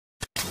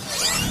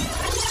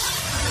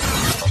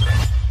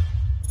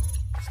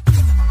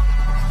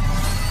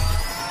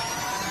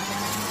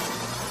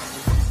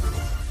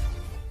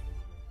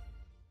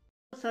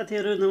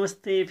साथीहरु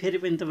नमस्ते। फेरि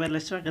पनि तपाईहरुलाई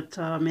स्वागत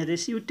छ मेरो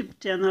युट्युब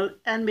च्यानल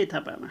एनबी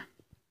थापामा।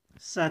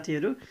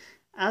 साथीहरु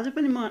आज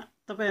पनि म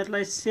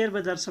तपाईहरुलाई शेयर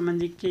बजार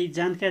सम्बन्धी केही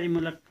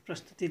जानकारीमूलक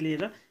प्रस्तुति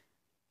लिएर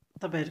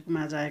तपाईहरुको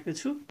माझ आएको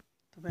छु।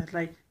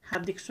 तपाईहरुलाई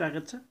हार्दिक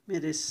स्वागत छ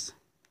मेरो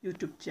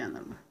युट्युब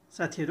च्यानलमा।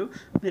 साथीहरु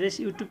मेरो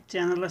युट्युब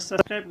च्यानललाई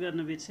सब्स्क्राइब गर्न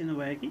बिर्सिनु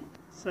भयो कि?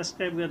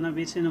 सब्स्क्राइब गर्न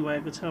बिर्सिनु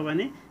भएको छ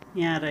भने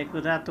यहाँ रहेको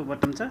रातो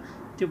बटन छ,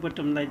 त्यो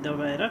बटनलाई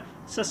दबाएर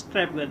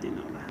सब्स्क्राइब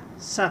गरिदिनु होला।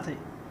 साथै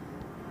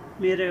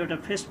मेरो एउटा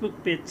फेसबुक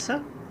पेज छ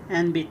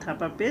एनबी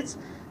थापा पेज,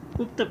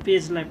 उक्त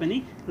पेजलाई पनि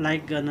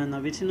लाइक गर्न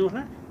नबिर्सिनु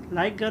होला।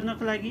 लाइक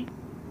गर्नको लागि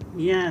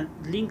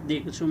यहाँ लिंक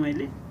दिएको छु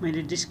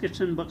मैले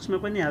डिस्क्रिप्सन बक्समा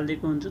पनि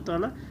हालिदिएको हुन्छु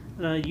तल,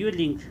 र यो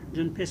लिंक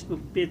जुन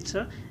फेसबुक पेज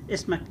छ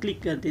यसमा क्लिक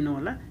गरिदिनु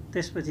होला।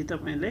 त्यसपछि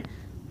तपाईले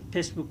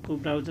फेसबुकको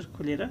ब्राउजर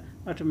खोलेर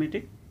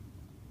अटोमेटिक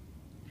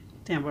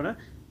त्यहाँबाट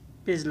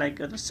पेज लाइक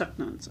गर्न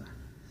सक्नुहुन्छ।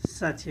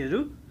 साथीहरु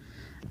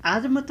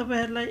आज म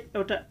तपाईहरुलाई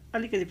एउटा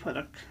अलिकति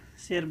फरक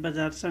शेयर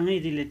बजारसँगै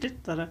रिलेटेड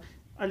तर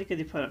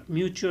अलिकति फरक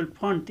म्युचुअल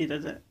फन्डतिर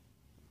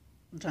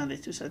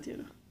जाँदैछु।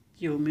 साथीहरु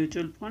के हो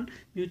म्युचुअल फन्ड,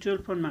 म्युचुअल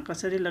फन्डमा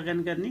कसरी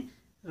लगानी गर्ने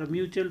र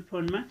म्युचुअल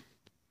फन्डमा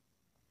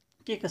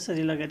के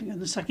कसरी लगानी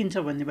गर्न सकिन्छ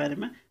भन्ने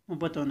बारेमा म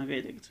बताउन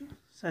गइरहेको छु।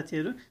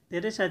 साथीहरु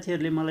धेरै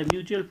साथीहरुले मलाई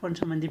म्युचुअल फन्ड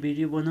सम्बन्धी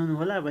भिडियो बनाउनु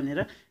होला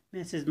भनेर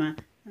मेसेजमा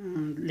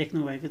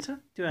लेख्नु भएको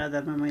छ। त्यो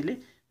आधारमा मैले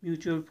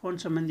म्युचुअल फन्ड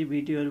सम्बन्धी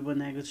भिडियोहरु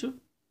बनाएको छु।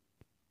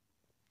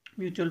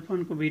 म्युचुअल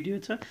फन्डको भिडियो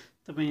छ,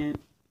 तपाई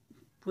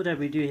पुरा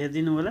भिडियो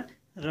हेर्दिनु होला।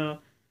 र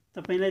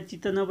तपाईलाई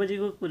चित्त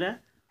नबुझेको कुरा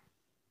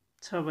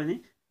छ भने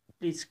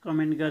प्लिज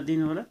कमेन्ट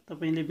गरिदिनु होला।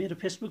 तपाईले मेरो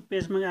फेसबुक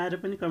पेजमा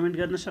आएर पनि कमेन्ट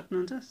गर्न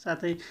सक्नुहुन्छ,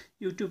 साथै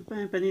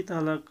युट्युबमा पनि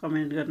तल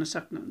कमेन्ट गर्न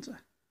सक्नुहुन्छ।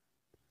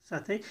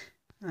 साथै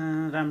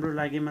राम्रो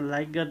लागेमा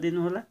लाइक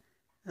गरिदिनु होला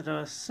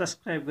र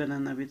सब्स्क्राइब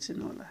गर्न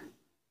नबिर्सिनु होला।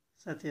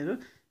 साथीहरु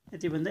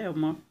यति भन्दै अब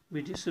म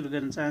भिडियो सुरु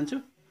गर्न चाहन्छु।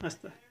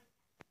 हस्त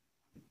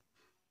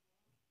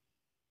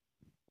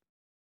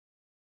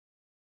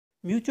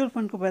म्युचुअल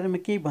फन्डको बारेमा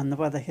केही भन्नु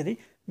पर्दाखेरि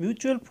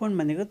म्युचुअल फन्ड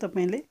भनेको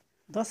तपाईले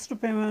 10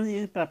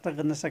 रुपैयाँमा प्राप्त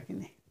गर्न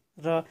सकिने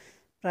र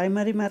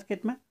प्राइमरी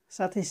मार्केटमा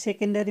साथै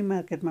सेकेन्डरी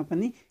मार्केटमा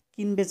पनि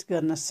किनबेच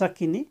गर्न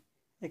सकिने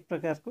एक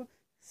प्रकारको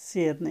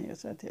शेयर नै हो।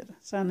 साथीहरु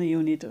सानो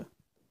युनिट हो।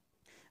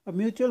 अब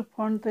म्युचुअल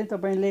फन्ड चाहिँ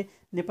तपाईले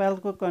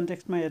नेपालको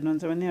कन्टेक्स्टमा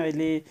हेर्नुहुन्छ भने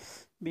अहिले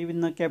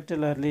विभिन्न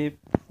क्यापिटलहरुले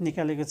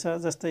निकालेको छ,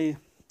 जस्तै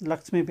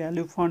लक्ष्मी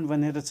भ्यालु फन्ड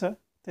भनेर छ,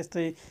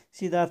 त्यस्तै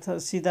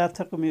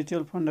सिद्धार्थको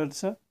म्युचुअल फन्डहरु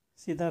छ,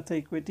 सिद्धार्थ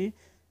इक्विटी,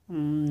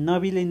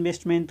 नबिल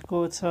इन्भेस्टमेन्टको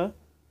छ,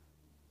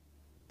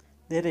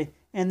 धेरै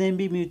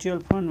एनएमबी म्युचुअल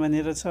फन्ड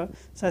भनेर छ।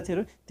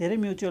 साथीहरु धेरै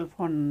म्युचुअल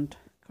फन्ड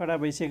खडा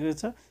भइसकेको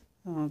छ।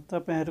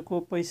 तपाईहरुको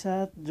पैसा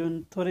जुन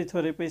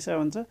थोरै पैसा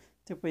हुन्छ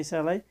त्यो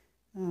पैसालाई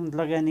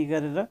लगानी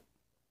गरेर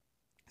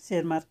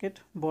शेयर मार्केट,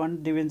 बन्ड,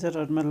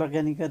 डिभेन्चरहरुमा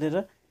लगानी गरेर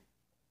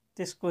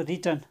त्यसको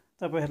रिटर्न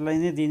तपाईहरुलाई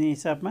नै दिने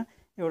हिसाबमा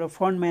एउटा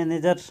फन्ड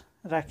म्यानेजर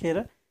राखेर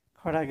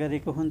खडा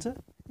गरेको हुन्छ।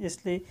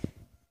 यसले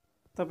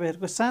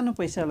तपाईहरुको सानो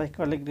पैसालाई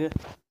कलेक्ट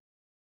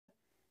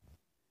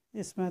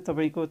यसमा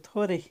तपाईको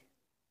थोरै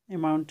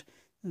एमाउन्ट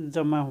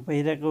जम्मा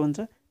भइरहेको हुन्छ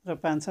र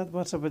 5-7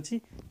 वर्षपछि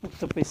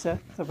उक्त पैसा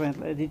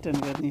तपाईहरुलाई रिटर्न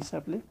गर्ने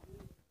हिसाबले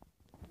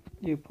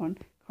यो फन्ड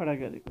खडा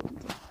गरेको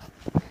हुन्छ।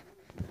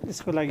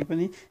 यसको लागि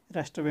पनि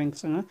राष्ट्र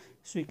बैंकसँग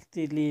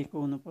स्वीकृति लिएको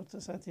हुनुपर्छ।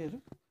 साथीहरु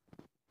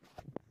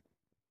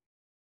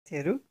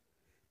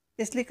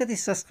यसले कति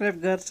सब्स्क्राइब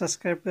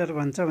गर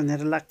भन्छ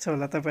भनेर लाग्छ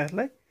होला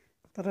तपाईहरुलाई,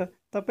 तर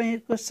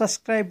तपाईहरुको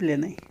सब्स्क्राइबले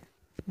नै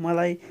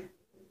मलाई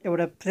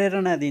एउटा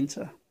प्रेरणा दिन्छ,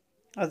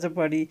 अझ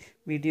बढी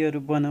भिडियोहरु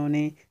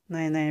बनाउने,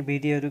 नयाँ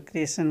भिडियोहरु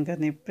क्रिएसन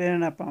गर्ने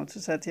प्रेरणा पाउँछु।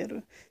 साथीहरु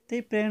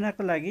त्यही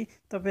प्रेरणाको लागि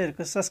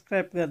तपाईहरुको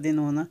सब्स्क्राइब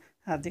गरिदिनु हुन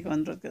हार्दिक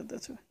अनुरोध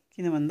गर्दछु।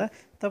 किन भन्दा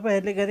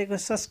तपाईहरुले गरेको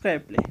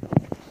सब्स्क्राइबले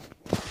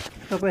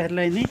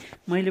तपाईहरुलाई नै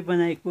मैले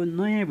बनाएको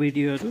नयाँ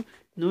भिडियोहरु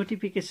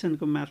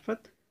नोटिफिकेसनको मार्फत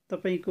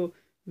तपाईको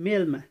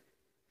मेलमा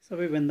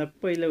सबैभन्दा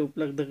पहिला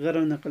उपलब्ध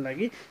गराउनको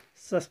लागि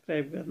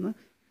सब्स्क्राइब गर्न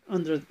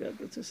अनुरोध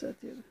गर्दछु।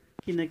 साथीहरु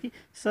किनकि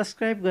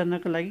सब्स्क्राइब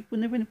गर्नको लागि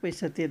कुनै पनि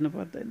पैसा तिर्नु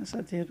पर्दैन।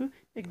 साथीहरु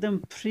एकदम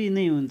फ्री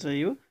नै हुन्छ।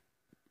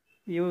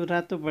 यो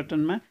रातो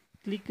बटनमा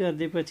क्लिक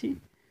गरिदिएपछि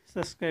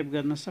सब्स्क्राइब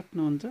गर्न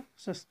सक्नुहुन्छ।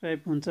 सब्स्क्राइब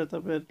हुन्छ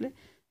तपाईहरुले।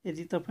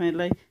 यदि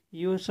तपाईलाई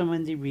यो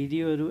सम्बन्धी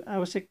भिडियोहरु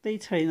आवश्यकतै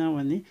छैन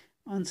भने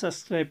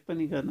अनसब्स्क्राइब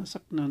पनि गर्न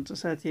सक्नुहुन्छ।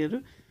 साथीहरु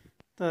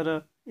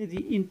तर यदि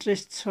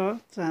इन्ट्रेस्ट छ,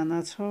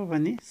 चाहना छ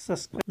भने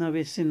सब्स्क्राइब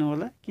नबिर्सिनु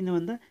होला। किन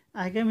भन्दा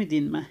आगामी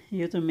दिनमा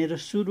यो त मेरो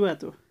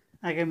सुरुवात हो,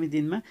 आगामी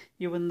दिनमा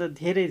योभन्दा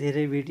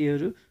धेरै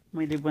भिडियोहरु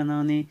मैले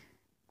बनाउने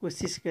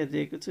कोसिस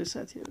गरिरहेको छु।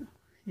 साथीहरु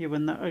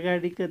योभन्दा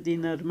अगाडिका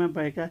दिनहरुमा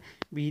भएका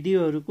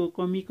भिडियोहरुको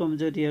कमी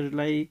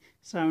कमजोरीहरुलाई,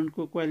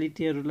 साउन्डको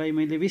क्वालिटीहरुलाई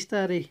मैले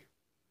बिस्तारै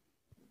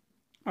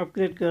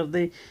अपग्रेड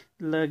गर्दै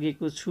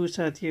लगेको छु।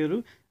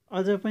 साथीहरु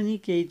अझ पनि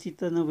केही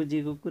चित्त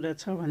नबुझेको कुरा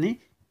छ भने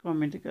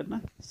कमेन्ट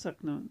गर्न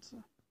सक्नुहुन्छ।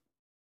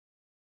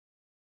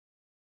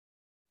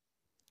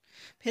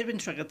 फेरि पनि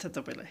स्वागत छ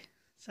तपाईलाई।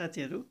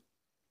 साथीहरु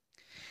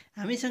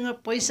हामीसँग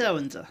पैसा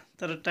हुन्छ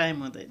तर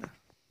टाइम हुँदैन,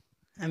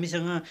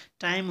 हामीसँग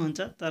टाइम हुन्छ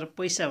तर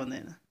पैसा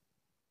हुँदैन,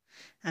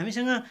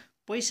 हामीसँग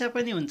पैसा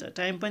पनि हुन्छ,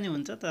 टाइम पनि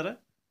हुन्छ, तर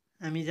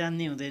हामी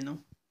जान्ने हुँदैनौँ,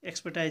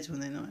 एक्सपर्टाइज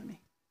हुँदैनौँ हामी।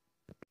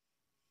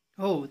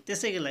 हो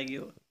त्यसैको लागि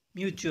हो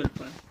म्युचुअल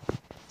फन्ड।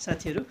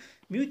 साथीहरू,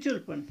 म्युचुअल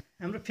फन्ड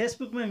हाम्रो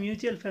फेसबुकमा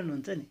म्युचुअल फन्ड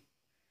हुन्छ नि,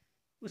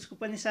 उसको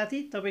पनि साथी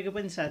तपाईँको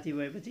पनि साथी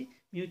भएपछि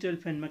म्युचुअल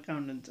फन्डमा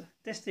काउन्ट हुन्छ।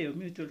 त्यस्तै हो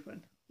म्युचुअल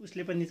फन्ड,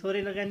 उसले पनि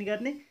थोरै लगानी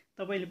गर्ने,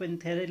 तपाईँले पनि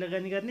धेरै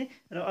लगानी गर्ने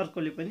र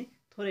अर्कोले पनि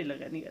थोरै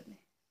लगानी गर्ने।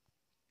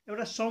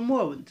 एउटा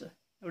समूह हुन्छ,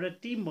 एउटा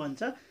टिम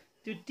भन्छ,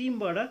 त्यो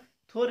टिमबाट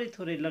थोरै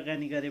थोरै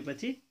लगानी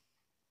गरेपछि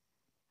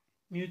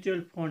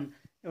म्युचुअल फन्ड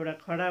एउटा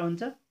खडा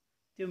हुन्छ।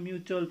 त्यो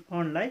म्युचुअल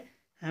फन्डलाई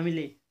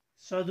हामीले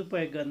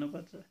सदुपयोग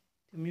गर्नुपर्छ।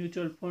 त्यो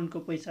म्युचुअल फन्डको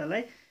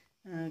पैसालाई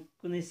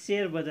कुनै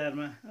सेयर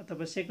बजारमा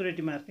अथवा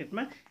सेक्युरिटी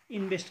मार्केटमा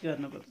इन्भेस्ट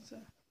गर्नुपर्छ।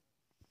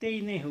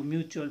 त्यही नै हो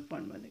म्युचुअल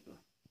फन्ड भनेको।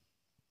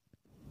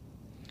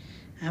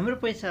 हाम्रो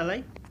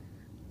पैसालाई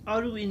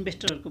अरू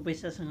इन्भेस्टरहरूको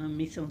पैसासँग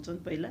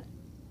मिसाउँछन् पहिला,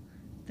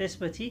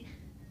 त्यसपछि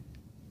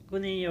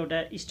कुनै एउटा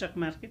स्टक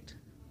मार्केट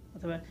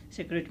अथवा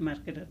सेक्युरिटी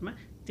मार्केटहरूमा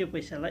त्यो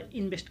पैसालाई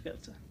इन्भेस्ट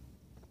गर्छ।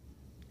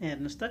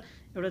 हेर्नुहोस् त,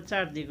 एउटा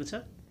चार्ट दिएको छ,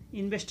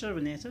 इन्भेस्टर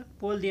भनेको छ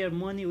पोल their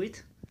money with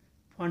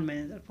fund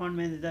manager. Fund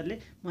म्यानेजरले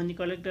money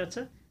collect गर्छ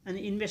अनि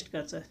इन्भेस्ट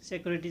गर्छ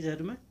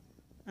सेक्युरिटिजहरूमा,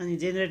 अनि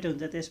जेनेरेट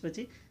हुन्छ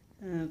त्यसपछि,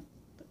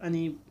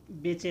 अनि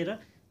बेचेर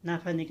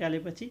नाफा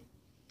निकालेपछि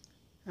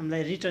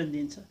हामीलाई रिटर्न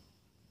दिन्छ,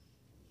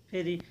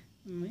 फेरि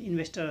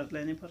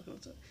इन्भेस्टरहरूलाई नै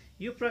फर्काउँछ।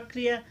 यो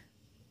प्रक्रिया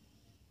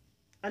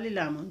अलि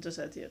लामो हुन्छ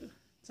साथीहरू,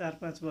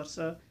 4-5 वर्ष,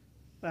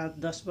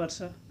 5-10 वर्ष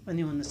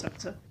पनि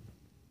हुनसक्छ।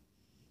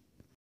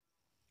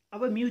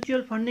 अब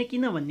म्युचुअल फन्ड नै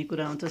किन भन्ने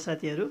कुरा आउँछ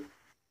साथीहरू।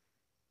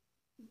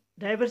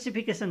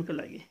 डाइभर्सिफिकेसनको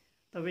लागि,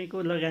 तपाईँको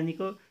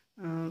लगानीको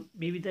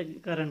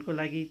विविधीकरणको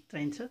लागि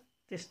चाहिन्छ।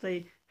 त्यस्तै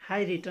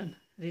हाई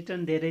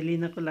रिटर्न धेरै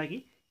लिनको लागि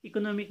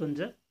इकोनोमिक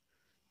हुन्छ,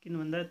 किन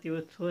भन्दा त्यो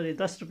थोरै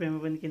 10 रुपियाँमा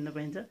पनि किन्न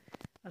पाइन्छ।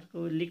 अर्को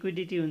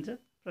लिक्विडिटी हुन्छ,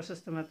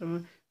 प्रशस्त मात्रामा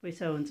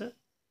पैसा हुन्छ।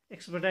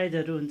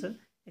 एक्सपर्टाइजहरू हुन्छन्,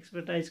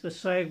 एक्सपर्टाइजको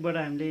सहयोगबाट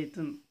हामीले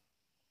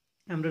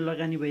हाम्रो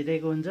लगानी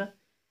भइरहेको हुन्छ।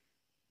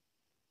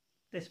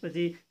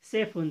 त्यसपछि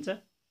सेफ हुन्छ,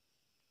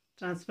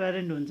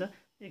 ट्रान्सप्यारेन्ट हुन्छ,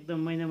 एकदम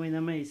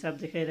महिनामा हिसाब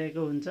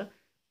देखाइरहेको हुन्छ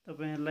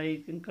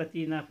तपाईँहरूलाई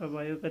कति नाफा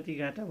भयो, कति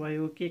घाटा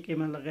भयो,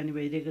 केमा लगानी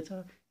भइरहेको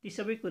छ, ती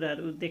सबै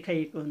कुराहरू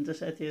देखाइएको हुन्छ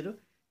साथीहरू।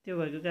 त्यो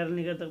भएको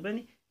कारणले गर्दा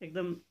पनि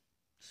एकदम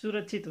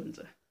सुरक्षित हुन्छ,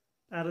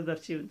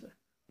 पारदर्शी हुन्छ।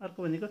 अर्को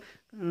भनेको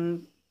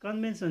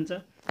कन्भेन्स हुन्छ,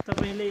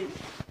 तपाईँले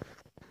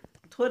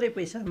थोरै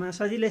पैसामा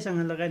सजिलैसँग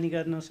लगानी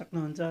गर्न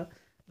सक्नुहुन्छ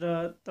र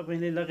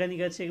तपाईँले लगानी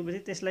गरिसकेपछि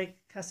त्यसलाई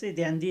खासै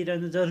ध्यान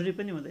दिइरहनु जरुरी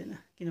पनि हुँदैन,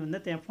 किन भन्दा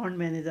त्यहाँ फन्ड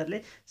म्यानेजरले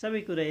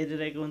सबै कुरा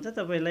हेरिरहेको हुन्छ,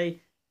 तपाईँलाई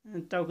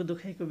टाउको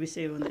दुखाइको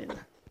विषय हुँदैन।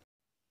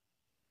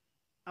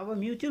 अब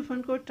म्युचुअल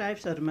फन्डको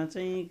टाइप्सहरूमा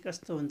चाहिँ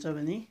कस्तो हुन्छ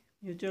भने,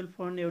 म्युचुअल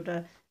फन्ड एउटा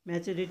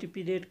म्याच्युरिटी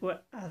पिरियडको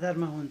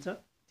आधारमा हुन्छ।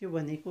 त्यो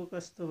भनेको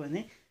कस्तो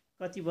भने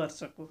कति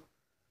वर्षको,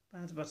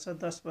 5 वर्ष,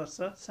 10 वर्ष,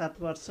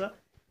 7 वर्ष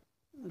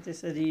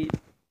त्यसरी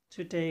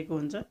छुट्याएको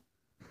हुन्छ।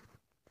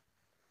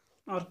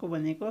 अर्को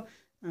भनेको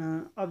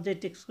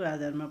अब्जेक्टिभ्सको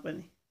आधारमा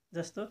पनि,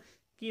 जस्तो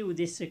के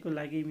उद्देश्यको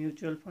लागि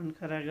म्युचुअल फन्ड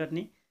खडा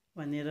गर्ने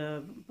भनेर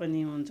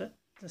पनि हुन्छ।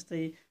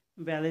 जस्तै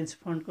ब्यालेन्स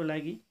फन्डको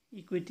लागि,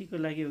 इक्विटीको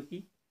लागि हो कि,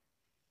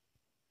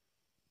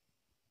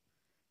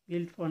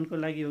 गिल्ड फन्डको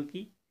लागि हो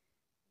कि,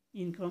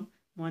 इन्कम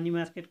मनी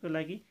मार्केटको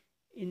लागि,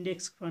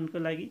 इन्डेक्स फन्डको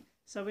लागि,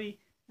 सबै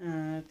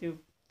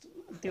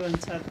त्यो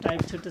अनुसार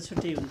टाइप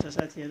छुट्टै हुन्छ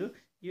साथीहरू।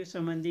 यो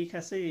सम्बन्धी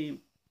खासै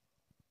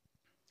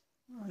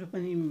अरू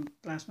पनि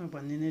क्लासमा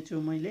भनिदिने छु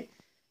मैले।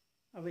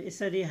 अब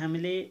यसरी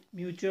हामीले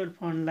म्युचुअल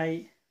फन्डलाई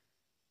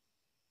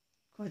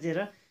खोजेर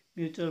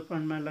म्युचुअल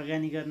फन्डमा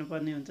लगानी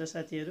गर्नुपर्ने हुन्छ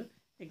साथीहरू।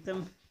 एकदम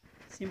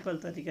सिम्पल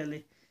तरिकाले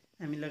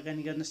हामी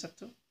लगानी गर्न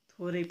सक्छौँ,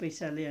 थोरै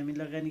पैसाले हामी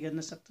लगानी गर्न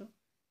सक्छौँ।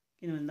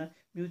 किन भन्दा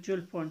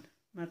म्युचुअल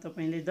फन्डमा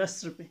तपाईँले 10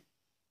 रुपियाँ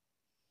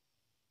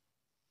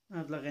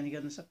लगानी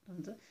गर्न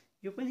सक्नुहुन्छ।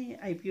 यो पनि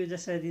आइपिओ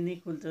जसरी नै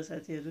खुल्छ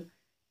साथीहरू।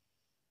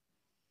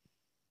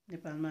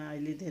 नेपालमा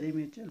अहिले धेरै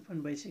म्युचुअल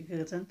फन्ड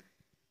भइसकेका छन्।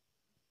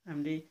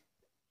 हामीले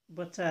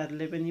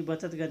बच्चाहरूले पनि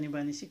बचत गर्ने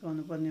बानी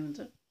सिकाउनु पर्ने हुन्छ।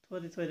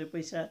 थोरै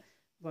पैसा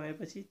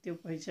भएपछि त्यो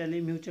पैसाले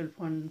म्युचुअल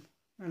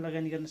फन्डमा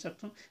लगानी गर्न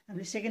सक्छौँ।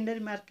 हामीले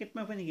सेकेन्डरी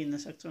मार्केटमा पनि किन्न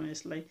सक्छौँ,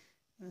 यसलाई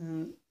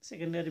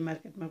सेकेन्डरी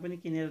मार्केटमा पनि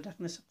किनेर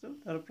राख्न सक्छौँ।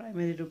 तर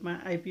प्राइमेरी रूपमा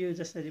आइपिओ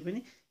जसरी पनि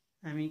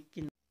हामी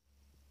किन्न।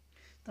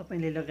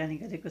 तपाईँले लगानी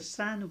गरेको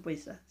सानो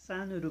पैसा,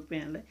 सानो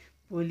रुपियाँलाई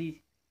भोलि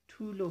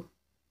ठुलो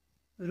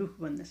रुख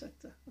बन्न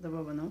सक्छ,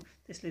 अथवा भनौँ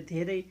त्यसले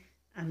धेरै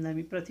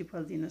आम्दानी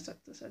प्रतिफल दिन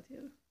सक्छ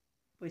साथीहरू।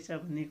 पैसा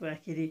भनेको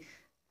आखिरी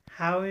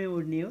हावामै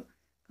उड्ने हो,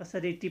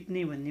 कसरी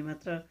टिप्ने भन्ने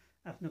मात्र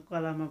आफ्नो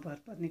कलामा भर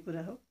पर्ने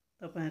कुरा हो।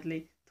 तपाईँहरूले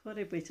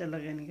थोरै पैसा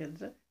लगानी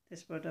गरेर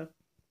त्यसबाट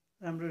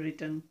राम्रो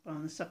रिटर्न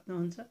पाउन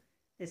सक्नुहुन्छ।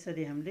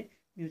 यसरी हामीले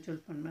म्युचुअल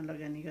फन्डमा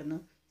लगानी गर्न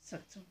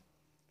सक्छौँ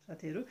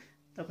साथीहरू।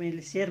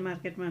 तपाईँले सेयर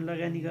मार्केटमा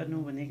लगानी गर्नु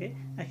भनेकै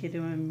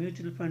आखिरमा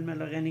म्युचुअल फन्डमा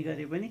लगानी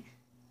गरे पनि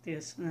त्यो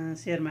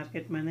सेयर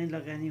मार्केटमा नै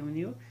लगानी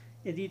हुने हो।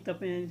 यदि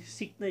तपाईँ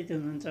सिक्दै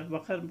हुनुहुन्छ,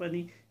 भर्खर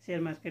पनि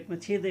सेयर मार्केटमा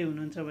छिर्दै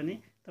हुनुहुन्छ भने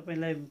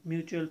तपाईँलाई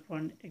म्युचुअल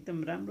फन्ड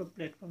एकदम राम्रो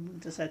प्लेटफर्म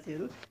हुन्छ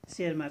साथीहरू,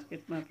 सेयर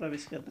मार्केटमा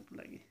प्रवेश गर्नको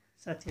लागि।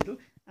 साथीहरू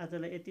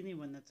आजलाई यति नै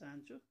भन्न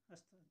चाहन्छु।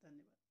 हस्त।